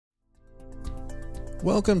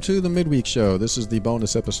Welcome to the Midweek Show. This is the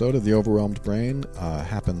bonus episode of The Overwhelmed Brain.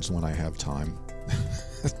 Happens when I have time.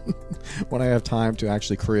 When I have time to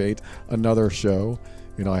actually create another show.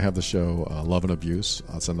 You know, I have the show Love and Abuse.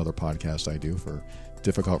 That's another podcast I do for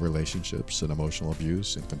difficult relationships and emotional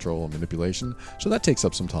abuse and control and manipulation. So that takes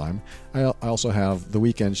up some time. I also have the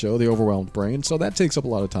weekend show, The Overwhelmed Brain. So that takes up a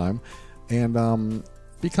lot of time. And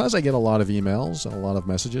because I get a lot of emails and a lot of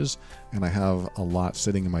messages, and I have a lot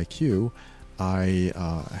sitting in my queue, I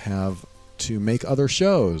have to make other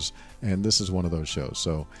shows, and this is one of those shows.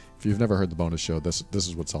 So if you've never heard the bonus show, this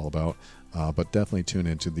is what it's all about. But definitely tune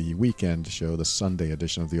into the weekend show, the Sunday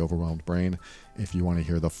edition of The Overwhelmed Brain, if you want to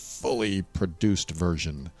hear the fully produced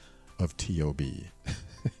version of TOB.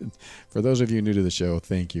 For those of you new to the show,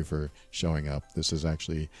 thank you for showing up. This is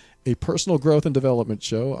actually a personal growth and development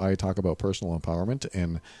show. I talk about personal empowerment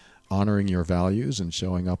and honoring your values and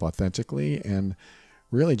showing up authentically and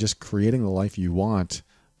really just creating the life you want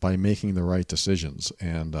by making the right decisions.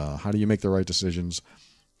 And how do you make the right decisions?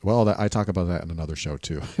 Well, I talk about that in another show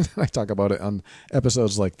too. I talk about it on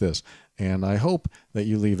episodes like this. And I hope that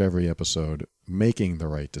you leave every episode making the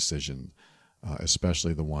right decision,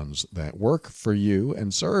 especially the ones that work for you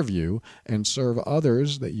and serve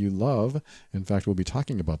others that you love. In fact, we'll be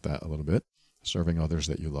talking about that a little bit, serving others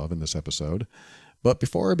that you love in this episode. But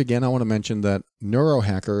before I begin, I want to mention that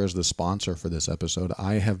Neurohacker is the sponsor for this episode.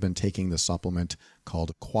 I have been taking the supplement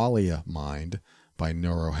called Qualia Mind by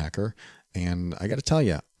Neurohacker. And I got to tell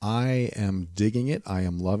you, I am digging it. I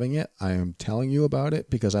am loving it. I am telling you about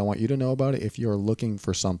it because I want you to know about it if you're looking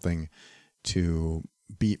for something to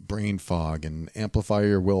beat brain fog and amplify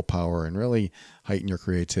your willpower and really heighten your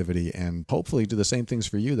creativity and hopefully do the same things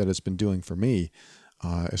for you that it's been doing for me,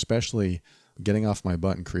 especially getting off my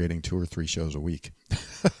butt and creating 2 or 3 shows a week.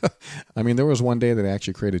 I mean, there was one day that I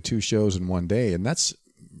actually created 2 shows in one day, and that's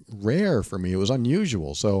rare for me. It was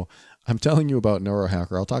unusual. So I'm telling you about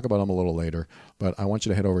Neurohacker. I'll talk about them a little later, but I want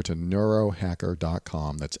you to head over to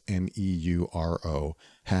neurohacker.com. That's Neuro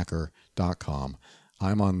hacker.com.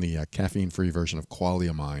 I'm on the caffeine-free version of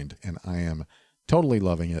Qualia Mind, and I am totally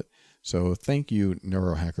loving it. So thank you,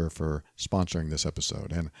 Neurohacker, for sponsoring this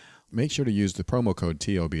episode. And make sure to use the promo code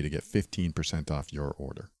TOB to get 15% off your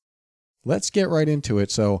order. Let's get right into it.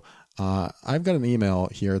 So I've got an email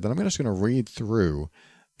here that I'm just going to read through.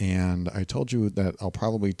 And I told you that I'll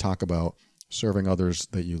probably talk about serving others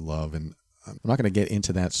that you love. And I'm not going to get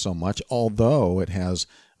into that so much, although it has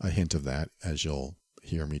a hint of that, as you'll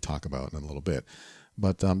hear me talk about in a little bit.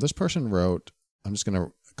 But this person wrote, I'm just going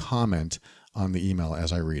to comment on the email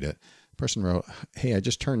as I read it. The person wrote, "Hey, I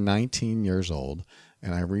just turned 19 years old,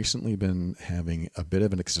 and I've recently been having a bit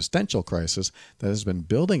of an existential crisis that has been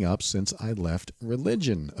building up since I left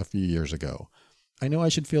religion a few years ago. I know I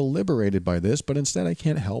should feel liberated by this, but instead I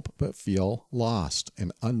can't help but feel lost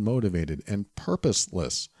and unmotivated and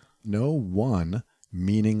purposeless. No one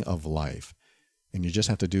meaning of life. And you just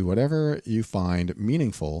have to do whatever you find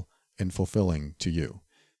meaningful and fulfilling to you.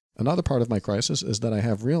 Another part of my crisis is that I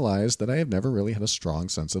have realized that I have never really had a strong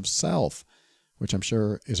sense of self, which I'm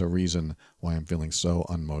sure is a reason why I'm feeling so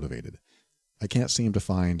unmotivated. I can't seem to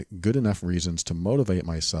find good enough reasons to motivate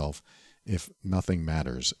myself if nothing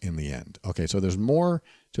matters in the end." Okay, so there's more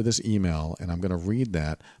to this email, and I'm going to read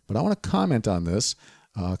that, but I want to comment on this.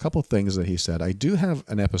 A couple of things that he said. I do have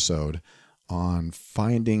an episode on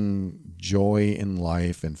finding joy in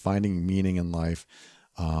life and finding meaning in life.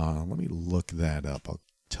 Let me look that up. I'll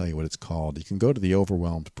tell you what it's called. You can go to The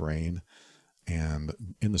Overwhelmed Brain,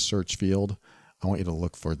 and in the search field, I want you to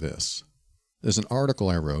look for this. There's an article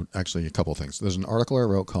I wrote, actually a couple of things. There's an article I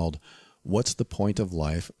wrote called "What's the Point of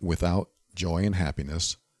Life Without Joy and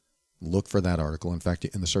Happiness?" Look for that article. In fact,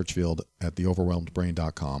 in the search field at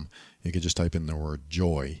theoverwhelmedbrain.com, you can just type in the word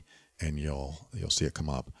joy and you'll see it come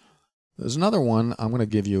up. There's another one I'm going to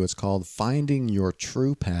give you. It's called "Finding Your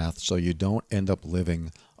True Path So You Don't End Up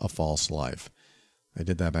Living a False Life." I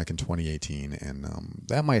did that back in 2018, and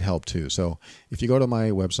that might help too. So if you go to my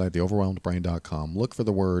website, theoverwhelmedbrain.com, look for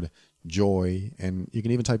the word joy, and you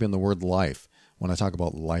can even type in the word life. When I talk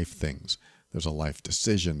about life things, there's a life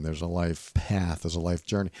decision, there's a life path, there's a life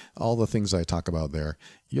journey, all the things I talk about there.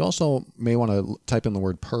 You also may want to type in the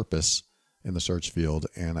word purpose in the search field,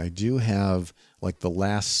 and I do have, like the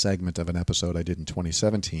last segment of an episode I did in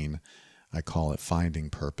 2017, I call it Finding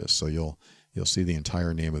Purpose. So you'll see the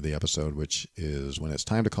entire name of the episode, which is When It's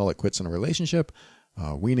Time to Call It Quits in a Relationship,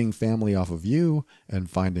 Weaning Family Off of You, and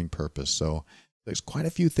Finding Purpose. So there's quite a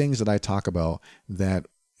few things that I talk about that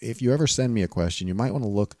if you ever send me a question, you might want to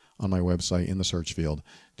look on my website in the search field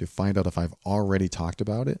to find out if I've already talked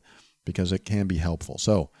about it, because it can be helpful.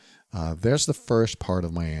 So there's the first part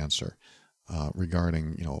of my answer.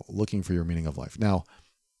 regarding, looking for your meaning of life. Now,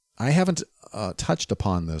 I haven't touched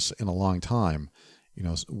upon this in a long time.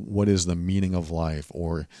 What is the meaning of life?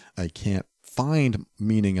 Or I can't find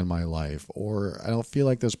meaning in my life, or I don't feel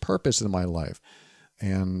like there's purpose in my life.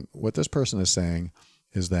 And what this person is saying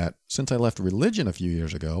is that since I left religion a few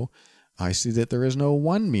years ago, I see that there is no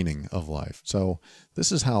one meaning of life. So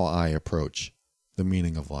this is how I approach the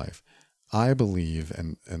meaning of life. I believe,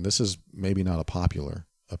 and this is maybe not a popular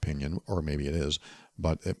opinion, or maybe it is,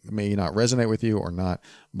 but it may not resonate with you or not,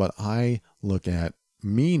 but I look at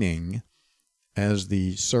meaning as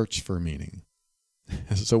the search for meaning.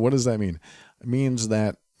 So what does that mean? It means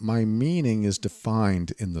that my meaning is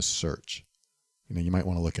defined in the search. You might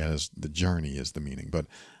want to look at it as the journey is the meaning, but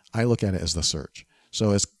I look at it as the search.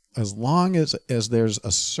 So as long as there's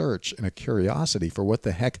a search and a curiosity for what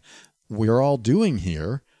the heck we're all doing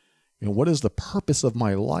here, what is the purpose of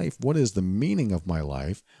my life? What is the meaning of my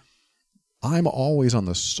life? I'm always on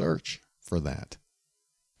the search for that.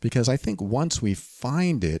 Because I think once we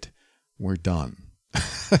find it, we're done.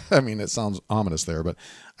 I mean, it sounds ominous there, but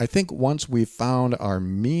I think once we've found our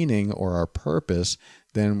meaning or our purpose,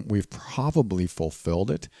 then we've probably fulfilled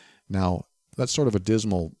it. Now, that's sort of a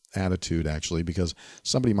dismal attitude, actually, because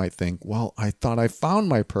somebody might think, well, I thought I found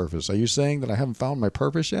my purpose. Are you saying that I haven't found my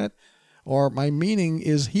purpose yet? Or my meaning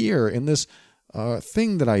is here in this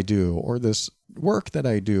thing that I do, or this work that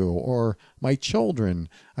I do, or my children.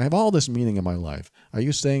 I have all this meaning in my life. Are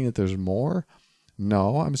you saying that there's more?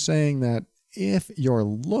 No, I'm saying that if you're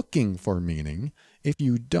looking for meaning, if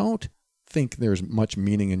you don't think there's much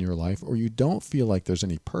meaning in your life, or you don't feel like there's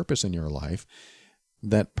any purpose in your life,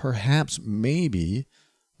 that perhaps maybe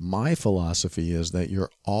my philosophy is that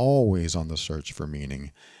you're always on the search for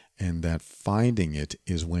meaning, and that finding it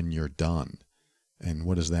is when you're done. And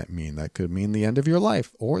what does that mean? That could mean the end of your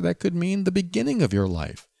life, or that could mean the beginning of your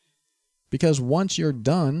life. Because once you're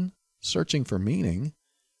done searching for meaning,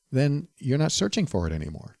 then you're not searching for it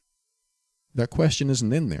anymore. That question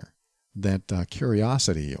isn't in there. That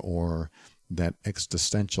curiosity or that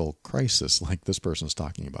existential crisis like this person's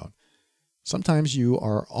talking about. Sometimes you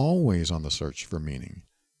are always on the search for meaning.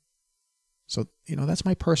 So, that's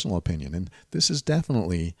my personal opinion. And this is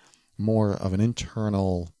definitely more of an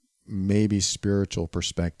internal, maybe spiritual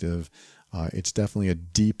perspective. It's definitely a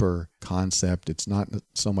deeper concept. It's not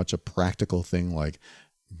so much a practical thing like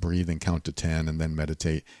breathe and count to 10 and then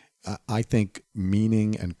meditate. I think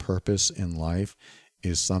meaning and purpose in life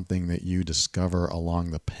is something that you discover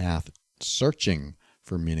along the path searching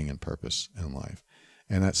for meaning and purpose in life.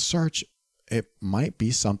 And that search, it might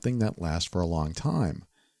be something that lasts for a long time.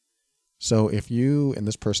 So if you, in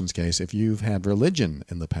this person's case, if you've had religion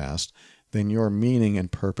in the past, then your meaning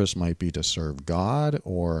and purpose might be to serve God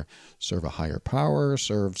or serve a higher power,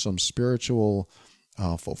 serve some spiritual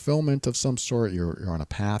fulfillment of some sort. You're on a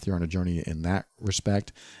path, you're on a journey in that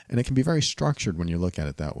respect. And it can be very structured when you look at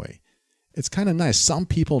it that way. It's kind of nice. Some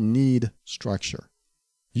people need structure.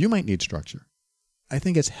 You might need structure. I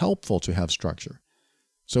think it's helpful to have structure.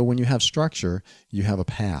 So when you have structure, you have a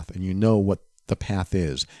path, and you know what the path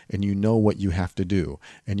is, and you know what you have to do,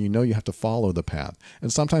 and you know you have to follow the path.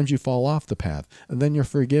 And sometimes you fall off the path, and then you're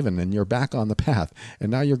forgiven, and you're back on the path, and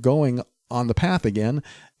now you're going on the path again,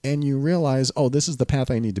 and you realize, oh, this is the path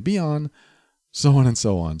I need to be on, so on and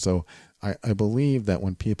so on. So I believe that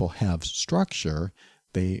when people have structure,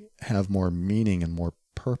 they have more meaning and more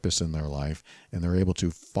purpose in their life, and they're able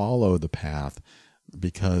to follow the path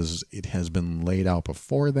because it has been laid out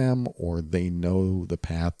before them, or they know the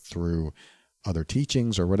path through other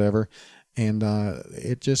teachings or whatever, and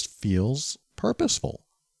it just feels purposeful.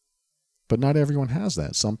 But not everyone has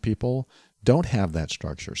that. Some people don't have that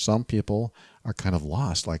structure. Some people are kind of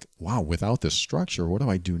lost, like, wow, without this structure, what do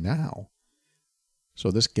I do now? So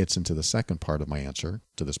this gets into the second part of my answer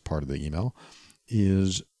to this part of the email,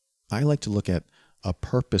 is I like to look at a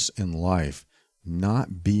purpose in life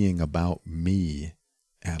not being about me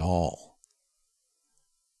at all.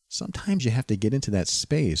 Sometimes you have to get into that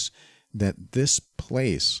space that this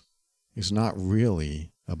place is not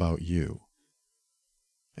really about you.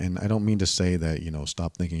 And I don't mean to say that,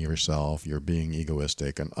 stop thinking of yourself, you're being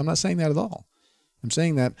egoistic. And I'm not saying that at all. I'm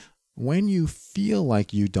saying that when you feel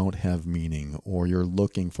like you don't have meaning, or you're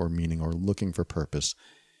looking for meaning or looking for purpose,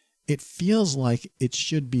 it feels like it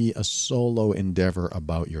should be a solo endeavor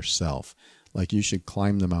about yourself. Like you should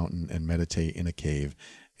climb the mountain and meditate in a cave,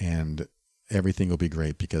 and everything will be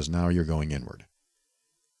great because now you're going inward.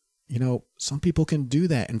 Some people can do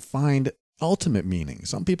that and find ultimate meaning.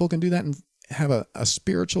 Some people can do that and have a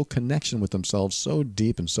spiritual connection with themselves so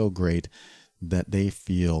deep and so great that they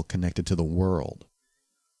feel connected to the world.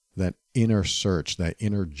 That inner search, that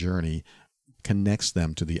inner journey connects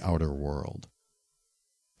them to the outer world.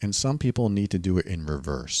 And some people need to do it in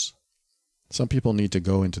reverse. Some people need to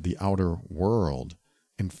go into the outer world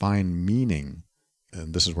and find meaning,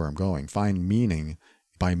 and this is where I'm going, find meaning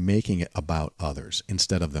by making it about others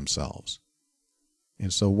instead of themselves.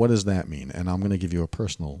 And so what does that mean? And I'm going to give you a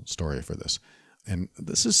personal story for this. And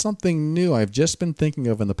this is something new I've just been thinking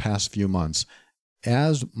of in the past few months.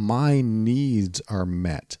 As my needs are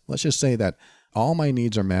met, let's just say that all my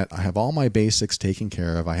needs are met. I have all my basics taken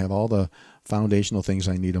care of. I have all the foundational things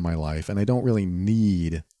I need in my life, and I don't really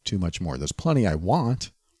need too much more. There's plenty I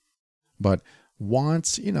want, but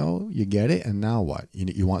wants, you get it, and now what?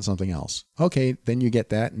 You want something else. Okay, then you get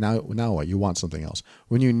that. Now what? You want something else.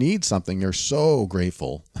 When you need something, you're so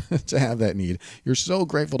grateful to have that need. You're so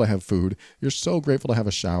grateful to have food. You're so grateful to have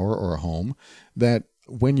a shower or a home that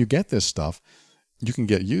when you get this stuff, you can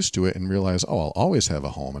get used to it and realize, oh, I'll always have a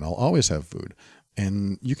home and I'll always have food.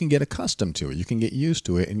 And you can get accustomed to it. You can get used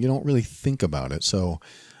to it, and you don't really think about it. So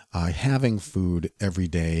having food every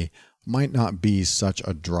day might not be such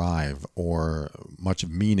a drive or much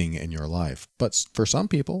meaning in your life. But for some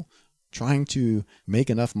people, trying to make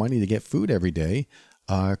enough money to get food every day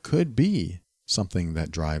could be something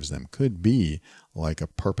that drives them, could be like a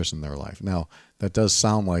purpose in their life. Now, that does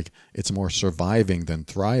sound like it's more surviving than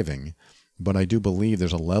thriving, but I do believe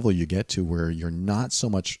there's a level you get to where you're not so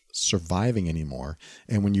much surviving anymore.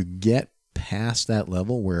 And when you get past that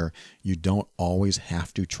level where you don't always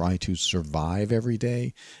have to try to survive every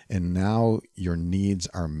day, and now your needs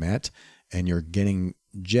are met and you're getting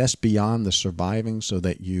just beyond the surviving so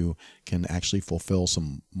that you can actually fulfill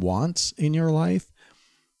some wants in your life,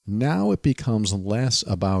 now it becomes less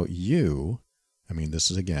about you. I mean, this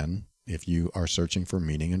is again, if you are searching for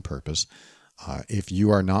meaning and purpose, if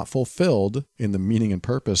you are not fulfilled in the meaning and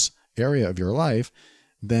purpose area of your life,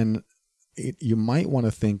 then you might want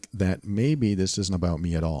to think that maybe this isn't about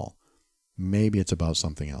me at all. Maybe it's about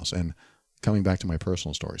something else. And coming back to my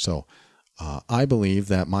personal story. So I believe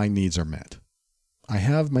that my needs are met. I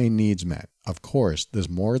have my needs met. Of course, there's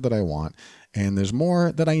more that I want and there's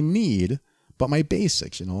more that I need, but my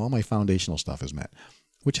basics, all my foundational stuff is met,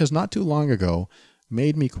 which has not too long ago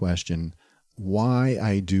made me question why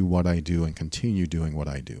I do what I do and continue doing what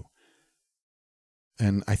I do.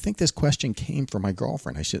 And I think this question came from my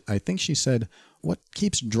girlfriend. I think she said, what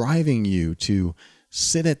keeps driving you to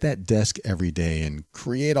sit at that desk every day and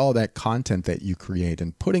create all that content that you create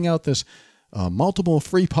and putting out this multiple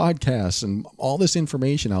free podcasts and all this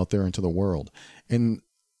information out there into the world? And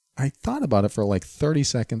I thought about it for like 30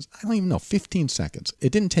 seconds. I don't even know, 15 seconds.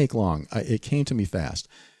 It didn't take long. It came to me fast.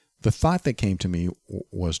 The thought that came to me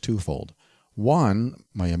was twofold. One,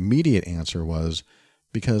 my immediate answer was,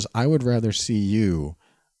 because I would rather see you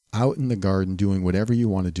out in the garden doing whatever you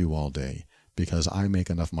want to do all day, because I make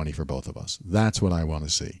enough money for both of us. That's what I want to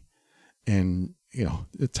see. And,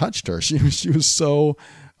 it touched her. She was so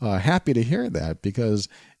happy to hear that, because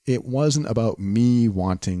it wasn't about me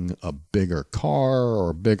wanting a bigger car or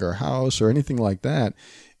a bigger house or anything like that.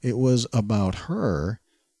 It was about her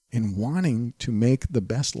and wanting to make the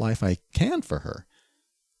best life I can for her.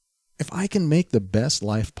 If I can make the best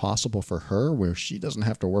life possible for her, where she doesn't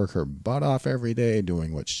have to work her butt off every day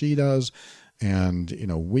doing what she does, and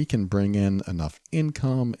we can bring in enough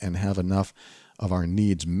income and have enough of our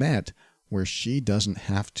needs met where she doesn't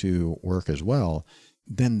have to work as well,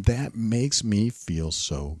 then that makes me feel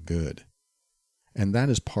so good. And that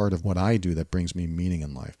is part of what I do that brings me meaning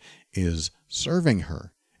in life, is serving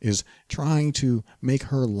her, is trying to make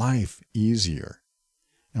her life easier.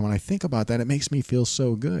 And when I think about that, it makes me feel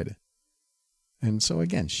so good. And so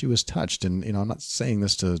again, she was touched. And, I'm not saying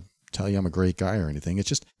this to tell you I'm a great guy or anything. It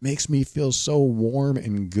just makes me feel so warm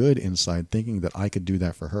and good inside thinking that I could do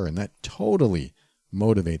that for her. And that totally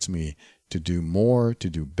motivates me to do more, to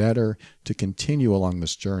do better, to continue along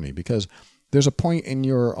this journey. Because there's a point in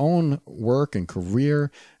your own work and career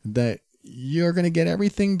that you're going to get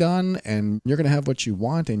everything done and you're going to have what you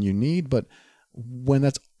want and you need. But when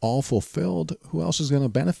that's all fulfilled, who else is going to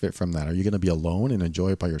benefit from that? Are you going to be alone and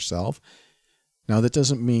enjoy it by yourself? Now, that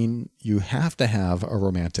doesn't mean you have to have a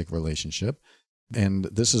romantic relationship. And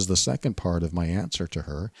this is the second part of my answer to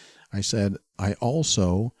her. I said, I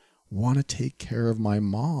also want to take care of my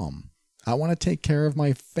mom. I want to take care of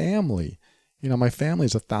my family. My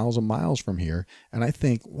family's 1,000 miles from here. And I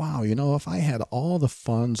think, wow, if I had all the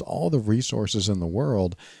funds, all the resources in the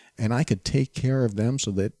world, and I could take care of them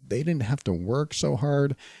so that they didn't have to work so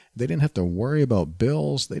hard, they didn't have to worry about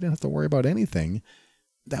bills, they didn't have to worry about anything,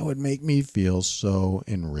 that would make me feel so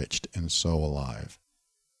enriched and so alive.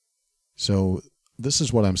 So this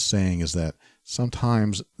is what I'm saying, is that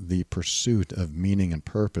sometimes the pursuit of meaning and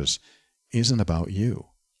purpose isn't about you.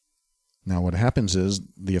 Now, what happens is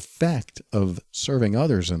the effect of serving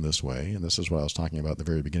others in this way, and this is what I was talking about at the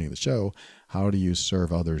very beginning of the show, how do you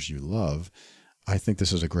serve others you love? I think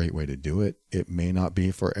this is a great way to do it. It may not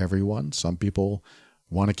be for everyone. Some people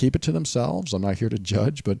want to keep it to themselves. I'm not here to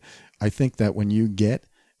judge, but I think that when you get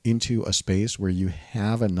into a space where you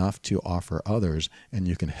have enough to offer others and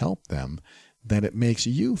you can help them, then it makes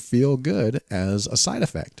you feel good as a side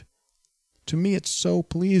effect. To me, it's so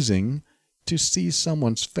pleasing to see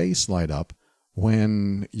someone's face light up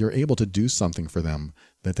when you're able to do something for them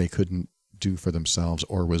that they couldn't do for themselves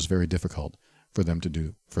or was very difficult for them to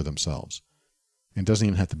do for themselves. It doesn't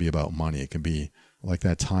even have to be about money. It can be like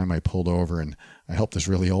that time I pulled over and I helped this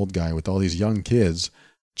really old guy with all these young kids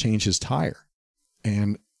change his tire.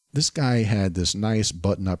 And this guy had this nice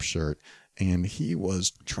button-up shirt, and he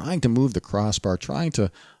was trying to move the crossbar, trying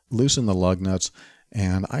to loosen the lug nuts,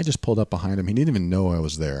 and I just pulled up behind him. He didn't even know I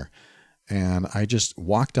was there. And I just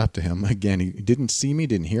walked up to him. Again, he didn't see me,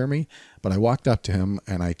 didn't hear me, but I walked up to him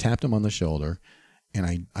and I tapped him on the shoulder,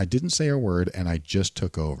 and I didn't say a word, and I just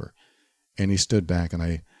took over. And he stood back and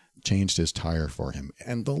I changed his tire for him.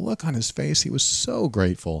 And the look on his face, he was so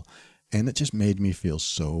grateful, and it just made me feel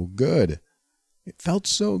so good. It felt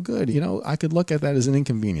so good. You know, I could look at that as an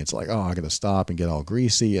inconvenience, like, oh, I got to stop and get all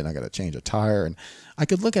greasy and I got to change a tire. And I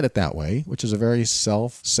could look at it that way, which is a very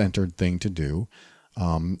self-centered thing to do.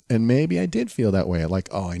 And maybe I did feel that way, like,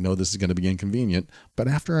 oh, I know this is going to be inconvenient. But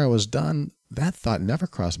after I was done, that thought never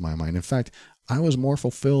crossed my mind. In fact, I was more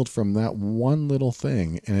fulfilled from that one little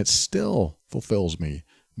thing, and it still fulfills me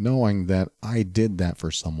knowing that I did that for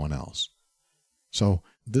someone else. So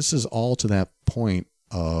this is all to that point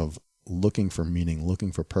of looking for meaning,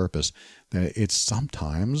 looking for purpose, that it's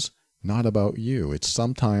sometimes not about you. It's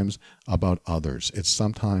sometimes about others. It's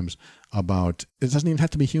sometimes about, it doesn't even have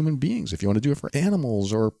to be human beings. If you want to do it for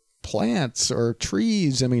animals or plants or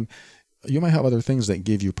trees, I mean, you might have other things that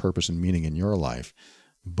give you purpose and meaning in your life,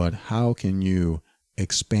 but how can you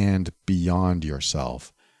expand beyond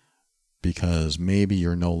yourself? Because maybe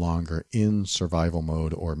you're no longer in survival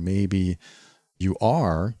mode, or maybe you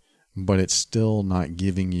are, but it's still not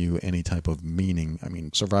giving you any type of meaning. I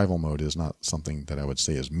mean, survival mode is not something that I would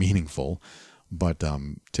say is meaningful, but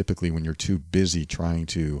typically when you're too busy trying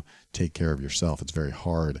to take care of yourself, it's very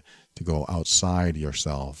hard to go outside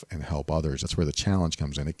yourself and help others. That's where the challenge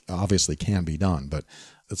comes in. It obviously can be done, but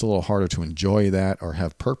it's a little harder to enjoy that or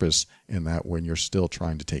have purpose in that when you're still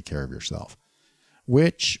trying to take care of yourself.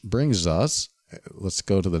 Which brings us, let's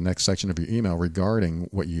go to the next section of your email regarding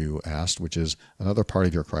what you asked, which is another part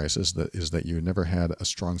of your crisis, that is that you never had a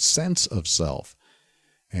strong sense of self.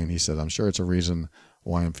 And he said, I'm sure it's a reason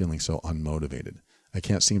why I'm feeling so unmotivated. I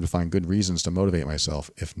can't seem to find good reasons to motivate myself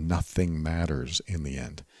if nothing matters in the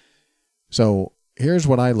end. So here's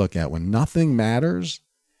what I look at. When nothing matters,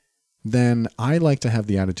 then I like to have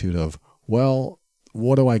the attitude of, well,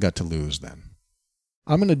 what do I got to lose then?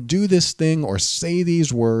 I'm going to do this thing or say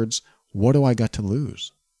these words. What do I got to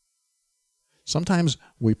lose? Sometimes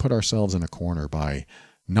we put ourselves in a corner by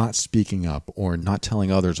not speaking up or not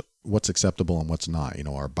telling others what's acceptable and what's not,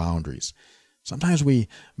 our boundaries. Sometimes we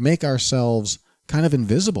make ourselves kind of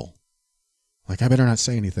invisible. Like, I better not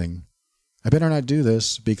say anything. I better not do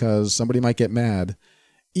this because somebody might get mad,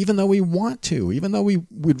 even though we want to, even though we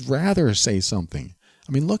would rather say something.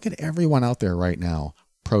 I mean, look at everyone out there right now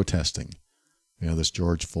protesting, this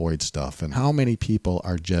George Floyd stuff, and how many people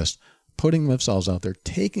are just putting themselves out there,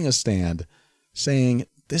 taking a stand, saying,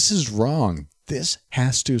 this is wrong. This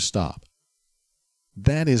has to stop.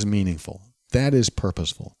 That is meaningful. That is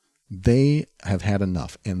purposeful. They have had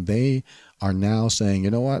enough, and they are now saying, you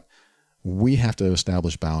know what? We have to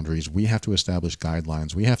establish boundaries. We have to establish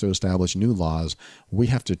guidelines. We have to establish new laws. We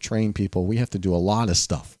have to train people. We have to do a lot of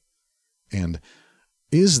stuff. And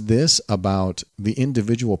is this about the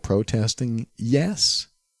individual protesting? Yes.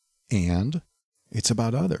 And it's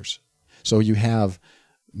about others. So you have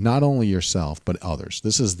not only yourself, but others.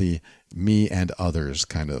 This is the me and others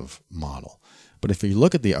kind of model. But if you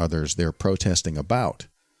look at the others they're protesting about,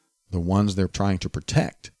 the ones they're trying to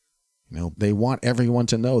protect, they want everyone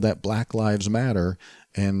to know that Black Lives Matter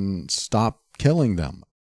and stop killing them.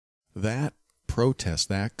 That protest,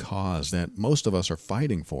 that cause that most of us are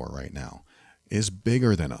fighting for right now is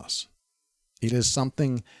bigger than us. It is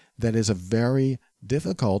something that is a very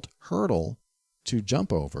difficult hurdle to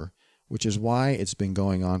jump over, which is why it's been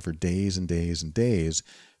going on for days and days and days,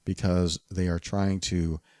 because they are trying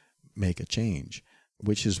to make a change,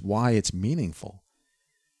 which is why it's meaningful.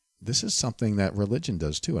 This is something that religion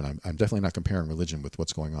does too, and I'm definitely not comparing religion with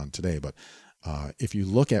what's going on today, but if you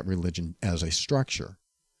look at religion as a structure,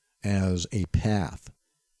 as a path,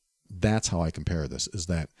 that's how I compare this, is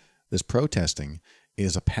that this protesting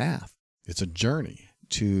is a path. It's a journey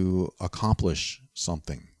to accomplish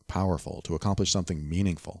something powerful, to accomplish something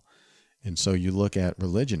meaningful. And so you look at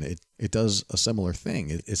religion, it does a similar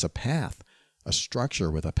thing. It's a path, a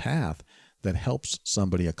structure with a path that helps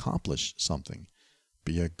somebody accomplish something,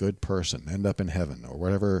 be a good person, end up in heaven, or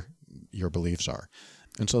whatever your beliefs are.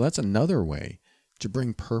 And so that's another way to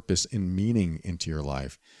bring purpose and meaning into your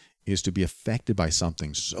life, is to be affected by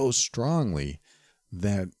something so strongly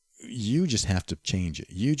that you just have to change it.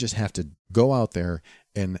 You just have to go out there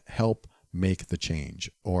and help make the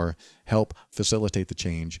change, or help facilitate the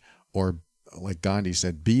change, or like Gandhi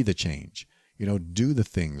said, be the change. Do the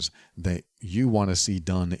things that you want to see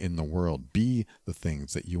done in the world. Be the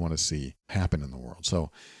things that you want to see happen in the world.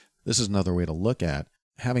 So this is another way to look at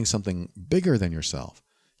having something bigger than yourself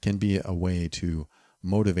can be a way to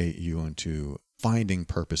motivate you into finding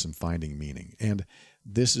purpose and finding meaning. And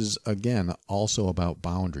this is, again, also about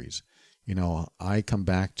boundaries. I come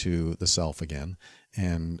back to the self again,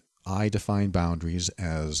 and I define boundaries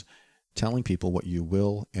as telling people what you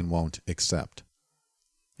will and won't accept.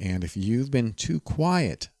 And if you've been too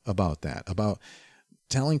quiet about that, about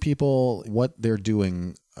telling people what they're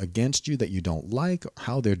doing against you that you don't like,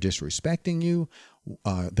 how they're disrespecting you,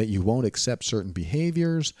 that you won't accept certain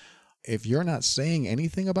behaviors, if you're not saying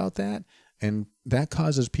anything about that, and that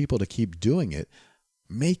causes people to keep doing it,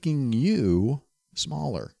 making you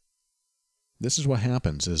smaller. This is what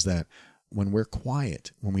happens, is that when we're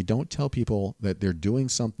quiet, when we don't tell people that they're doing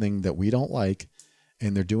something that we don't like,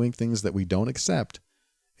 and they're doing things that we don't accept,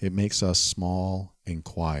 it makes us small and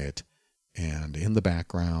quiet and in the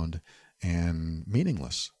background and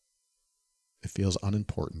meaningless. It feels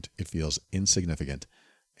unimportant. It feels insignificant.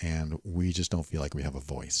 And we just don't feel like we have a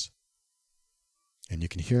voice. And you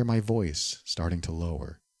can hear my voice starting to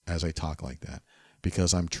lower as I talk like that,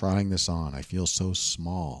 because I'm trying this on. I feel so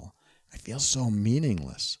small. I feel so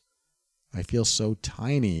meaningless. I feel so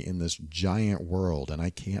tiny in this giant world, and I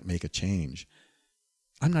can't make a change.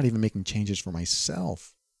 I'm not even making changes for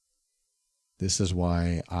myself. This is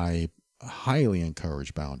why I highly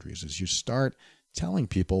encourage boundaries, is you start telling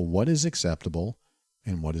people what is acceptable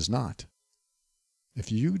and what is not.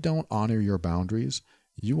 If you don't honor your boundaries,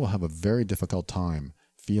 you will have a very difficult time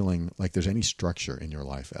feeling like there's any structure in your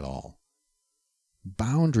life at all.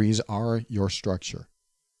 Boundaries are your structure.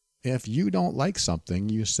 If you don't like something,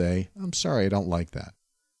 you say, I'm sorry, I don't like that.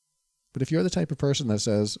 But if you're the type of person that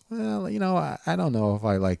says, well, I don't know if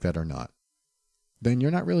I like that or not, then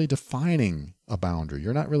you're not really defining a boundary.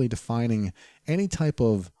 You're not really defining any type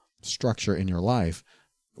of structure in your life.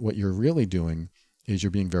 What you're really doing is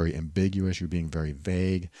you're being very ambiguous, you're being very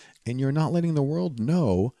vague, and you're not letting the world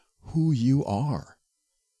know who you are.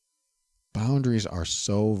 Boundaries are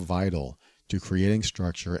so vital to creating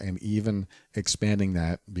structure, and even expanding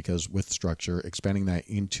that, because with structure, expanding that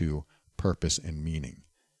into purpose and meaning.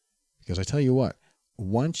 Because I tell you what,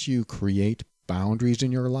 once you create boundaries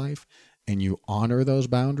in your life, and you honor those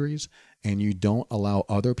boundaries, and you don't allow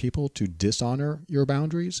other people to dishonor your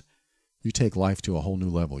boundaries, you take life to a whole new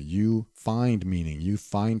level. You find meaning, you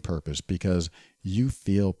find purpose, because you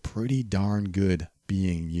feel pretty darn good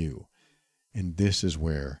being you. And this is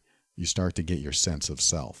where you start to get your sense of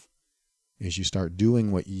self, is you start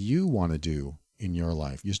doing what you want to do in your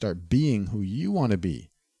life. You start being who you want to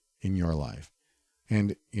be in your life.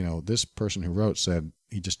 And, this person who wrote said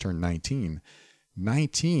he just turned 19.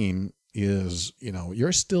 19 is,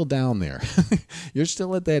 you're still down there. You're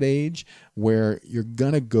still at that age where you're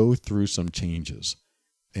going to go through some changes.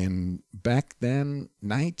 And back then,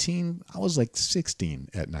 19, I was like 16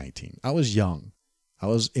 at 19. I was young. I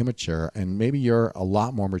was immature, and maybe you're a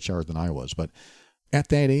lot more mature than I was. But at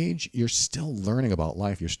that age, you're still learning about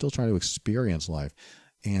life. You're still trying to experience life.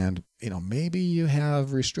 And, maybe you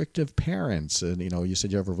have restrictive parents, and, you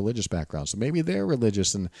said you have a religious background. So maybe they're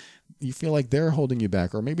religious and you feel like they're holding you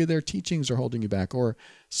back, or maybe their teachings are holding you back, or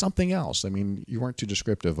something else. I mean, you weren't too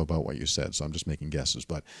descriptive about what you said, so I'm just making guesses.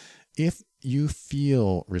 But if you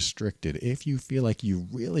feel restricted, if you feel like you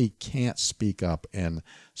really can't speak up and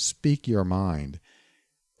speak your mind,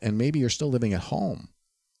 and maybe you're still living at home,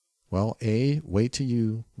 well, wait till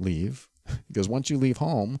you leave. Because once you leave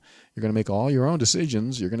home, you're going to make all your own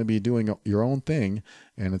decisions. You're going to be doing your own thing,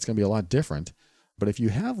 and it's going to be a lot different. But if you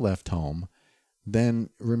have left home, then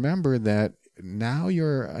remember that now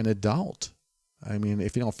you're an adult. I mean,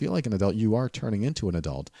 if you don't feel like an adult, you are turning into an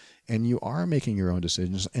adult, and you are making your own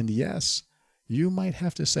decisions. And yes, you might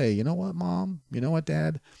have to say, you know what, Mom? You know what,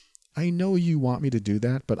 Dad? I know you want me to do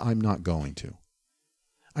that, but I'm not going to.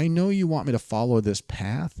 I know you want me to follow this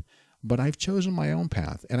path, but I've chosen my own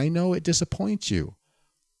path, and I know it disappoints you,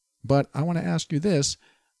 But I want to ask you this.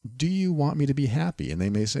 Do you want me to be happy? And they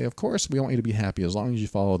may say, of course, we want you to be happy as long as you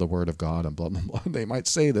follow the word of God and blah, blah, blah. They might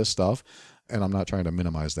say this stuff, and I'm not trying to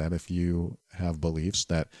minimize that. If you have beliefs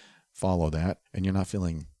that follow that and you're not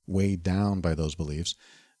feeling weighed down by those beliefs,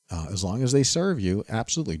 as long as they serve you,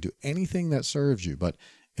 absolutely do anything that serves you. But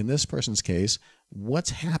in this person's case, what's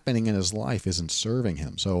happening in his life isn't serving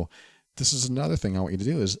him. So this is another thing I want you to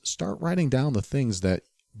do is start writing down the things that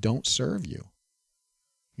don't serve you.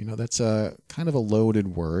 That's a kind of a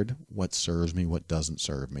loaded word. What serves me, what doesn't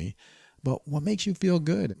serve me. But what makes you feel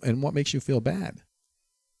good and what makes you feel bad?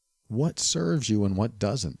 What serves you and what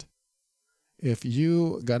doesn't? If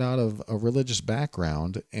you got out of a religious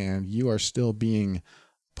background and you are still being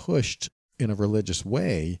pushed in a religious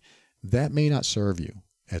way, that may not serve you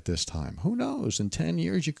at this time. Who knows? In 10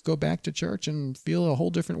 years, you could go back to church and feel a whole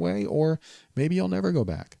different way, or maybe you'll never go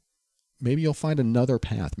back. Maybe you'll find another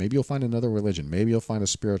path. Maybe you'll find another religion. Maybe you'll find a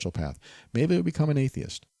spiritual path. Maybe you'll become an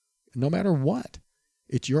atheist. No matter what,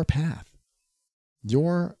 it's your path.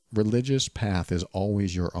 Your religious path is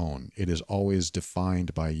always your own. It is always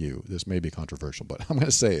defined by you. This may be controversial, but I'm going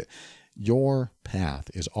to say it. Your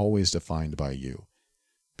path is always defined by you,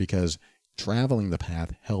 because traveling the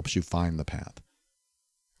path helps you find the path.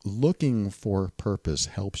 Looking for purpose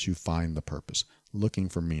helps you find the purpose. Looking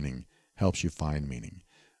for meaning helps you find meaning.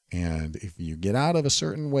 And if you get out of a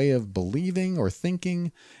certain way of believing or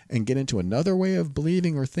thinking and get into another way of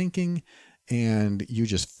believing or thinking, and you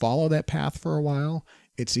just follow that path for a while,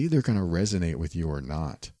 it's either going to resonate with you or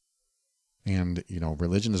not. And,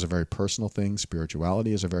 religion is a very personal thing.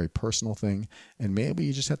 Spirituality is a very personal thing. And maybe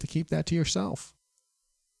you just have to keep that to yourself.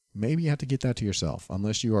 Maybe you have to get that to yourself,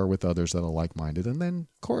 unless you are with others that are like-minded. And then,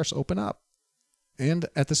 of course, open up. And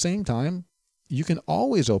at the same time, you can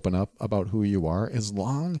always open up about who you are as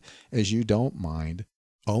long as you don't mind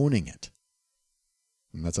owning it.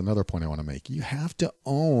 And that's another point I want to make. You have to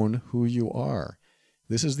own who you are.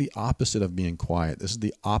 This is the opposite of being quiet. This is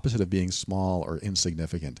the opposite of being small or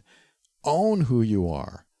insignificant. Own who you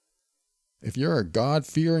are. If you're a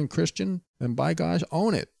God-fearing Christian, then by gosh,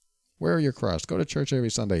 own it. Wear your cross. Go to church every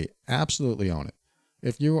Sunday. Absolutely own it.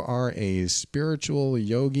 If you are a spiritual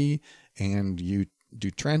yogi and you do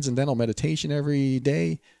transcendental meditation every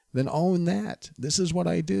day, then own that. This is what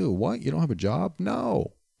I do. What? You don't have a job?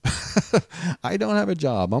 No. I don't have a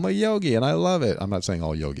job. I'm a yogi and I love it. I'm not saying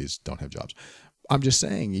all yogis don't have jobs. I'm just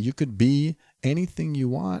saying you could be anything you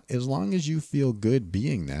want as long as you feel good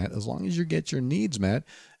being that, as long as you get your needs met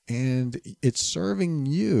and it's serving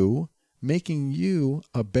you, making you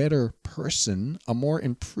a better person, a more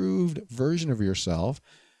improved version of yourself.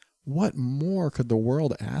 What more could the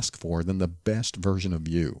world ask for than the best version of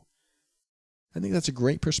you? I think that's a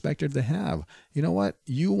great perspective to have. You know what?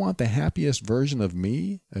 You want the happiest version of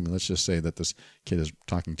me? I mean, let's just say that this kid is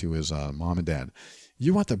talking to his mom and dad.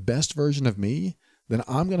 You want the best version of me? Then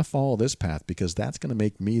I'm going to follow this path because that's going to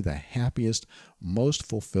make me the happiest, most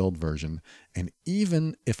fulfilled version. And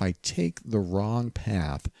even if I take the wrong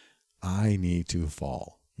path, I need to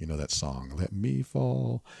fall. You know that song, Let Me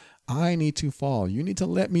Fall. I need to fall. You need to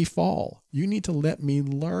let me fall. You need to let me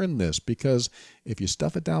learn this, because if you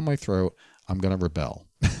stuff it down my throat, I'm going to rebel.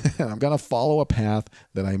 I'm going to follow a path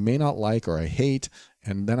that I may not like or I hate,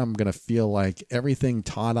 and then I'm going to feel like everything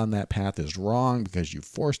taught on that path is wrong because you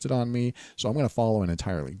forced it on me. So I'm going to follow an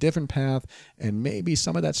entirely different path, and maybe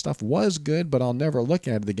some of that stuff was good, but I'll never look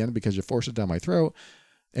at it again because you forced it down my throat.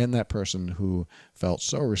 And that person who felt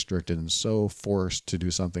so restricted and so forced to do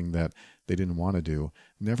something that they didn't want to do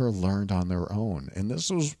never learned on their own. And this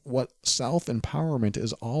is what self-empowerment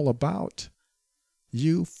is all about.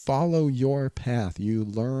 You follow your path. You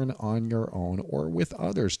learn on your own or with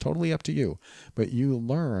others, totally up to you. But you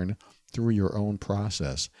learn through your own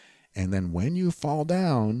process. And then when you fall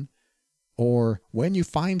down, or when you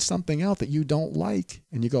find something out that you don't like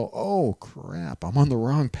and you go, oh crap, I'm on the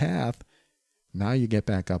wrong path. Now you get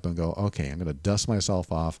back up and go, okay, I'm going to dust myself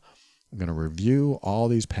off. I'm going to review all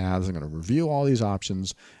these paths. I'm going to review all these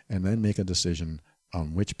options and then make a decision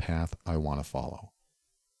on which path I want to follow.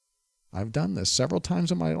 I've done this several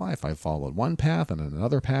times in my life. I've followed one path and then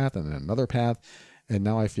another path and then another path, and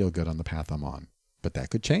now I feel good on the path I'm on. But that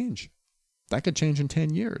could change. That could change in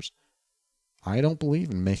 10 years. I don't believe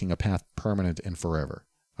in making a path permanent and forever.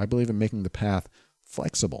 I believe in making the path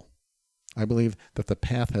flexible. I believe that the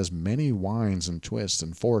path has many winds and twists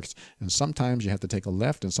and forks, and sometimes you have to take a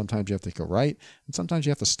left, and sometimes you have to take a right, and sometimes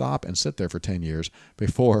you have to stop and sit there for 10 years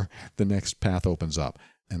before the next path opens up.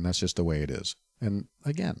 And that's just the way it is. And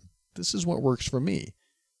again, this is what works for me.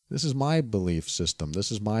 This is my belief system. This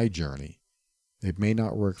is my journey. It may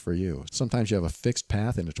not work for you. Sometimes you have a fixed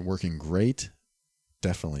path and it's working great,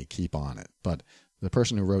 definitely keep on it. But the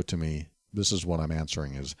person who wrote to me, this is what I'm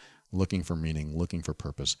answering, is looking for meaning, looking for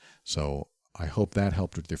purpose. So I hope that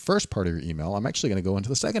helped with the first part of your email. I'm actually going to go into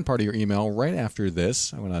the second part of your email right after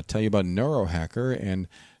this. I'm going to tell you about Neurohacker. And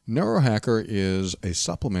Neurohacker is a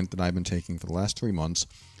supplement that I've been taking for the last 3 months.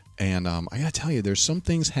 And I got to tell you, there's some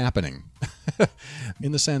things happening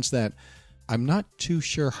in the sense that I'm not too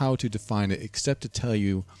sure how to define it, except to tell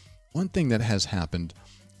you one thing that has happened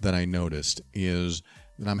that I noticed is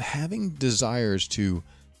that I'm having desires to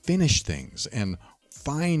finish things and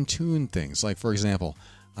fine-tune things. Like, for example,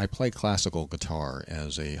 I play classical guitar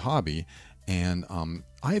as a hobby, and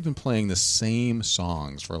I have been playing the same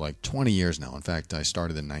songs for like 20 years now. In fact, I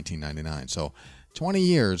started in 1999. So 20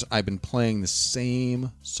 years I've been playing the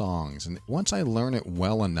same songs. And once I learn it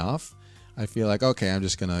well enough, I feel like, okay, I'm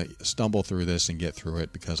just going to stumble through this and get through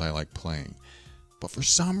it because I like playing. But for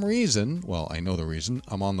some reason, well, I know the reason,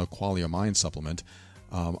 I'm on the Qualia Mind supplement,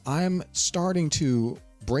 I'm starting to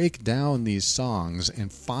break down these songs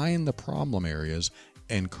and find the problem areas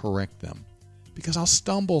and correct them. Because I'll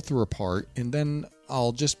stumble through a part and then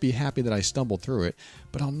I'll just be happy that I stumbled through it,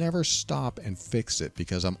 but I'll never stop and fix it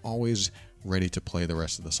because I'm always ready to play the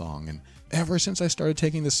rest of the song. And ever since I started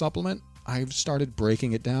taking this supplement, I've started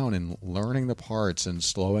breaking it down and learning the parts and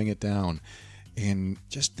slowing it down and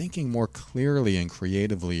just thinking more clearly and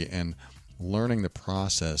creatively and learning the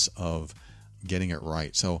process of getting it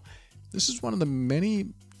right. So this is one of the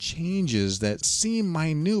many changes that seem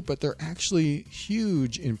minute, but they're actually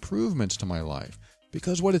huge improvements to my life.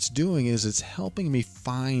 Because what it's doing is it's helping me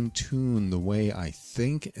fine-tune the way I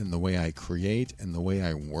think and the way I create and the way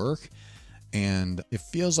I work. And it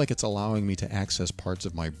feels like it's allowing me to access parts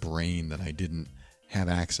of my brain that I didn't have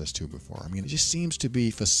access to before. I mean, it just seems to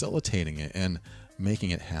be facilitating it and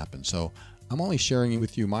making it happen. So I'm only sharing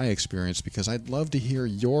with you my experience because I'd love to hear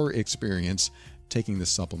your experience taking this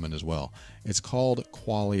supplement as well. It's called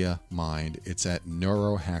Qualia Mind. It's at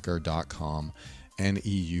neurohacker.com,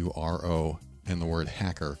 Neuro, and the word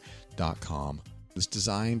hacker.com. It's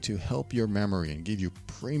designed to help your memory and give you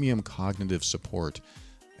premium cognitive support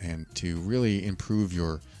and to really improve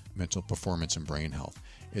your mental performance and brain health.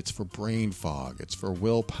 It's for brain fog. It's for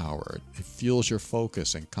willpower. It fuels your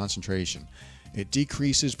focus and concentration. It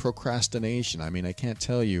decreases procrastination. I mean, I can't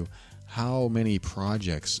tell you how many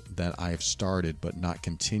projects that I've started but not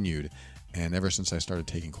continued. And ever since I started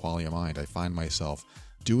taking Qualia Mind, I find myself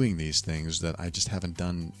doing these things that I just haven't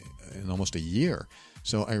done in almost a year.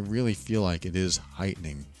 So I really feel like it is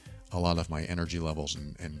heightening a lot of my energy levels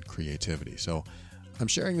and creativity. So I'm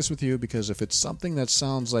sharing this with you because if it's something that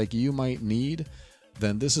sounds like you might need,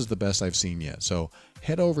 then this is the best I've seen yet. So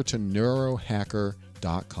head over to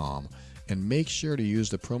neurohacker.com and make sure to use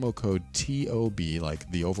the promo code TOB, like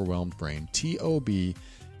the overwhelmed brain, TOB,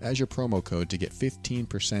 as your promo code to get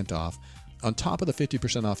 15% off on top of the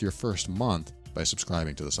 50% off your first month by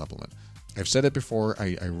subscribing to the supplement. I've said it before,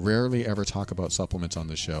 I rarely ever talk about supplements on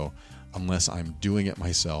the show unless I'm doing it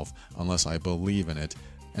myself, unless I believe in it,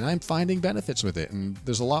 and I'm finding benefits with it. And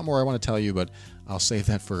there's a lot more I want to tell you, but I'll save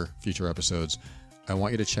that for future episodes. I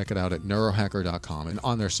want you to check it out at neurohacker.com, and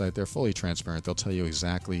on their site, they're fully transparent. They'll tell you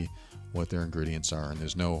exactly what their ingredients are, and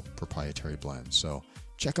there's no proprietary blends. So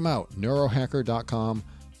check them out, neurohacker.com.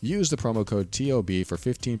 Use the promo code TOB for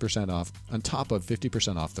 15% off on top of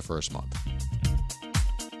 50% off the first month.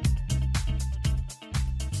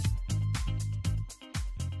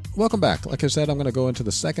 Welcome back. Like I said, I'm going to go into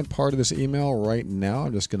the second part of this email right now.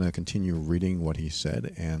 I'm just going to continue reading what he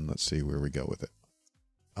said, and let's see where we go with it.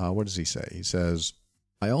 What does he say? He says,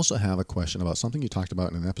 I also have a question about something you talked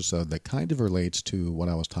about in an episode that kind of relates to what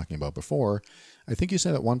I was talking about before. I think you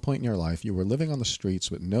said at one point in your life you were living on the streets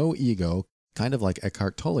with no ego, kind of like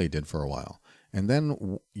Eckhart Tolle did for a while. And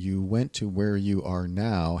then you went to where you are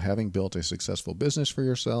now, having built a successful business for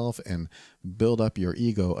yourself and build up your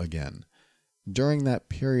ego again. During that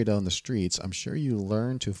period on the streets, I'm sure you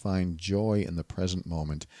learned to find joy in the present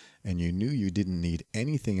moment, and you knew you didn't need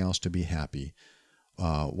anything else to be happy.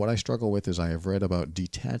 What I struggle with is I have read about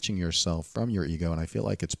detaching yourself from your ego, and I feel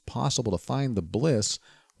like it's possible to find the bliss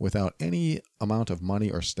without any amount of money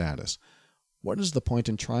or status. What is the point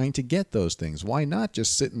in trying to get those things? Why not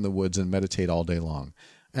just sit in the woods and meditate all day long?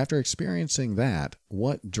 After experiencing that,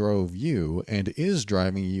 what drove you and is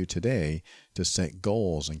driving you today to set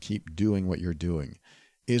goals and keep doing what you're doing?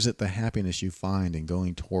 Is it the happiness you find in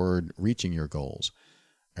going toward reaching your goals?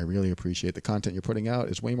 I really appreciate the content you're putting out.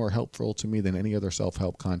 It's way more helpful to me than any other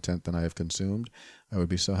self-help content that I have consumed. I would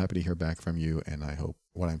be so happy to hear back from you, and I hope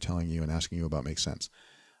what I'm telling you and asking you about makes sense.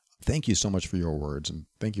 Thank you so much for your words, and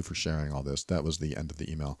thank you for sharing all this. That was the end of the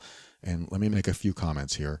email. And let me make a few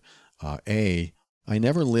comments here. A, I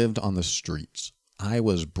never lived on the streets. I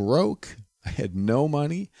was broke. I had no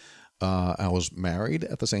money. I was married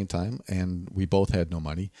at the same time, and we both had no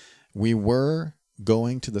money. We were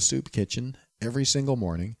going to the soup kitchen every single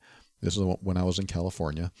morning. This is when I was in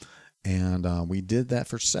California. And we did that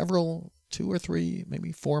for 2 or 3,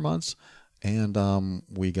 maybe 4 months. And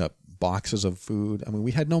we got boxes of food. I mean,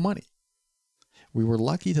 we had no money. We were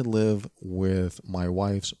lucky to live with my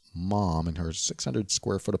wife's mom in her 600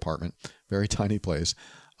 square foot apartment, very tiny place.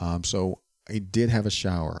 So I did have a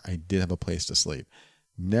shower. I did have a place to sleep.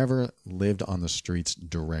 Never lived on the streets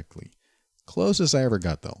directly. Closest I ever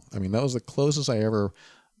got, though. I mean, that was the closest I ever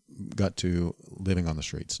got to living on the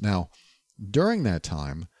streets. Now, during that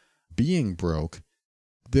time, being broke,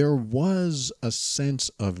 there was a sense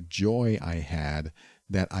of joy I had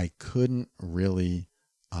that I couldn't really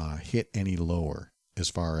hit any lower as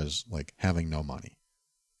far as like having no money.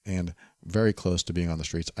 And very close to being on the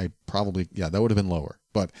streets. I probably, that would have been lower.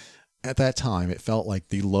 But at that time, it felt like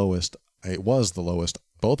the lowest. It was the lowest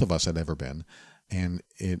both of us had ever been. And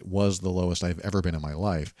it was the lowest I've ever been in my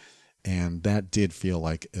life. And that did feel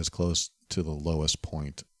like as close to the lowest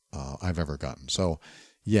point I've ever gotten. So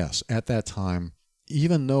yes, at that time,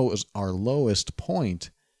 even though it was our lowest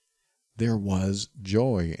point, there was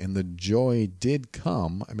joy. And the joy did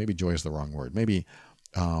come. Maybe joy is the wrong word. Maybe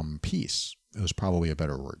peace. It was probably a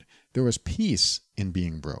better word. There was peace in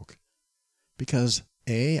being broke because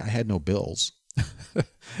A, I had no bills.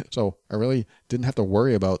 So I really didn't have to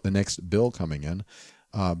worry about the next bill coming in.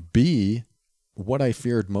 B, what I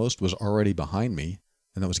feared most was already behind me,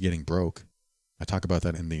 and that was getting broke. I talk about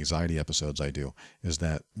that in the anxiety episodes I do, is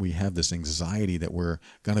that we have this anxiety that we're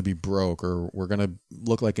going to be broke or we're going to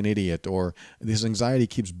look like an idiot, or this anxiety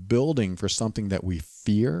keeps building for something that we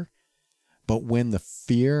fear. But when the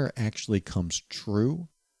fear actually comes true,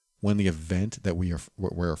 when the event that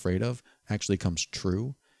we're afraid of actually comes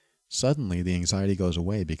true, suddenly the anxiety goes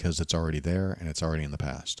away because it's already there and it's already in the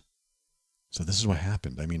past. So this is what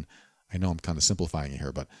happened. I mean, I know I'm kind of simplifying it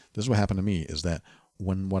here, but this is what happened to me, is that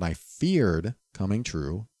when what I feared coming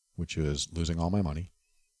true, which was losing all my money,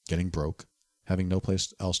 getting broke, having no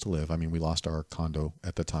place else to live. I mean, we lost our condo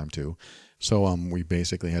at the time too. So we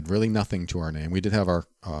basically had really nothing to our name. We did have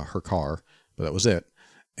her car, but that was it.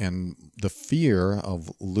 And the fear of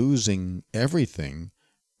losing everything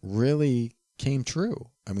really came true.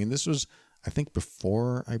 I mean, this was, I think,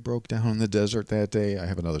 before I broke down in the desert that day. I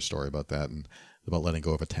have another story about that and about letting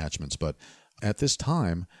go of attachments. But at this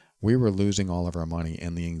time, we were losing all of our money,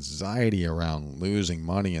 and the anxiety around losing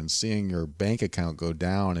money and seeing your bank account go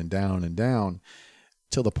down and down and down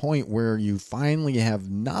till the point where you finally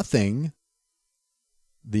have nothing.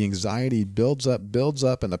 The anxiety builds up,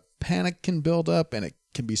 and the panic can build up, and it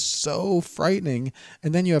can be so frightening.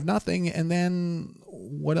 And then you have nothing, and then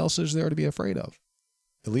what else is there to be afraid of?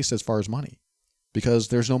 At least as far as money, because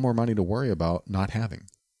there's no more money to worry about not having.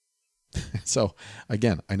 So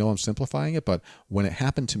again, I know I'm simplifying it, but when it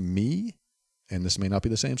happened to me, and this may not be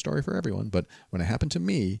the same story for everyone, but when it happened to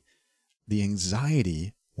me, the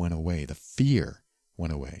anxiety went away. The fear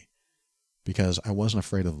went away because I wasn't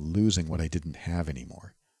afraid of losing what I didn't have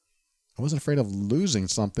anymore. I wasn't afraid of losing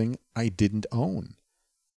something I didn't own.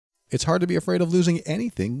 It's hard to be afraid of losing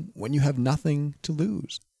anything when you have nothing to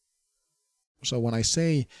lose. So when I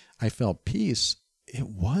say I felt peace, it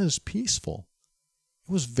was peaceful.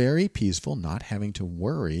 It was very peaceful not having to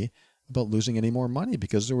worry about losing any more money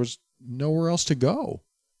because there was nowhere else to go.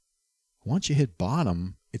 Once you hit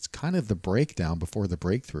bottom, it's kind of the breakdown before the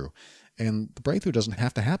breakthrough. And the breakthrough doesn't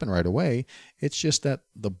have to happen right away. It's just that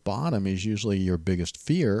the bottom is usually your biggest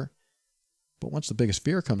fear. But once the biggest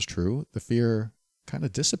fear comes true, the fear kind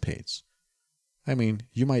of dissipates. I mean,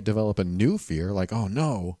 you might develop a new fear like, oh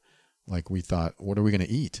no, like we thought, what are we going to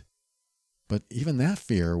eat? But even that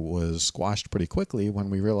fear was squashed pretty quickly when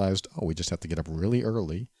we realized, oh, we just have to get up really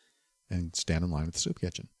early and stand in line at the soup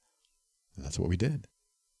kitchen. And that's what we did.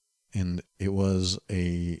 And it was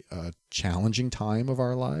a challenging time of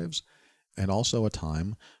our lives, and also a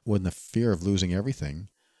time when the fear of losing everything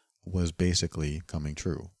was basically coming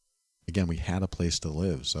true. Again, we had a place to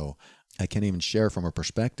live, so I can't even share from a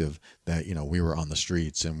perspective that, we were on the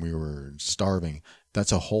streets and we were starving.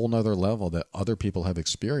 That's a whole nother level that other people have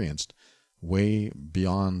experienced way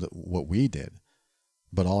beyond what we did.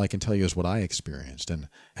 But all I can tell you is what I experienced. And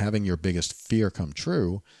having your biggest fear come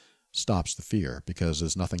true stops the fear because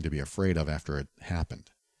there's nothing to be afraid of after it happened.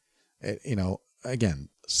 Again,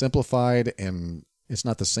 simplified, and it's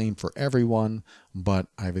not the same for everyone, but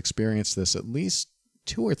I've experienced this at least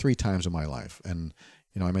 2 or 3 times in my life. And,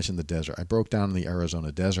 I mentioned the desert. I broke down in the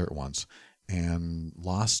Arizona desert once and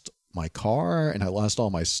lost my car, and I lost all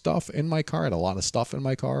my stuff in my car. I had a lot of stuff in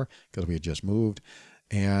my car because we had just moved.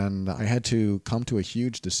 And I had to come to a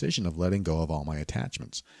huge decision of letting go of all my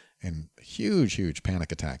attachments. And huge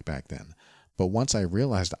panic attack back then. But once I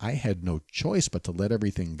realized I had no choice but to let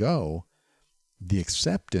everything go, the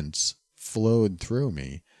acceptance flowed through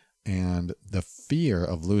me, and the fear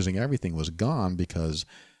of losing everything was gone because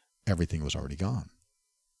everything was already gone.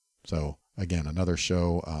 So again, another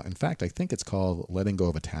show. In fact, I think it's called Letting Go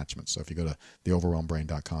of Attachments. So if you go to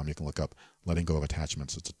theoverwhelmedbrain.com, you can look up Letting Go of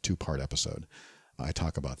Attachments. It's a 2-part episode. I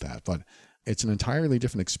talk about that. But it's an entirely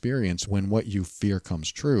different experience when what you fear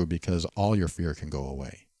comes true, because all your fear can go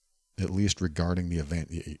away, at least regarding the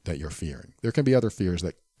event that you're fearing. There can be other fears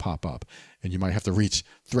that pop up, and you might have to reach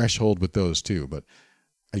threshold with those too. But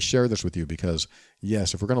I share this with you because,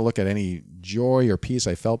 yes, if we're going to look at any joy or peace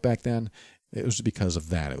I felt back then, it was because of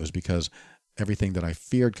that. It was because everything that I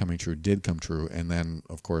feared coming true did come true. And then,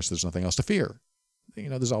 of course, there's nothing else to fear.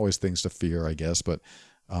 There's always things to fear, I guess, but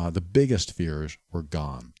the biggest fears were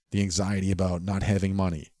gone. The anxiety about not having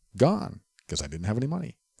money, gone, because I didn't have any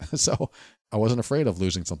money. So I wasn't afraid of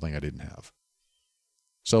losing something I didn't have.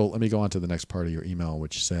 So let me go on to the next part of your email,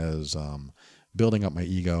 which says, building up my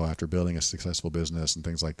ego after building a successful business and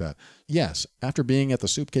things like that. Yes, after being at the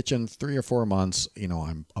soup kitchen 3 or 4 months,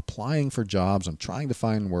 I'm applying for jobs. I'm trying to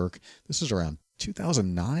find work. This is around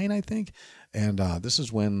 2009, I think. And this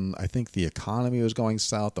is when I think the economy was going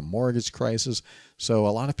south, the mortgage crisis. So a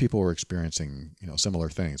lot of people were experiencing, similar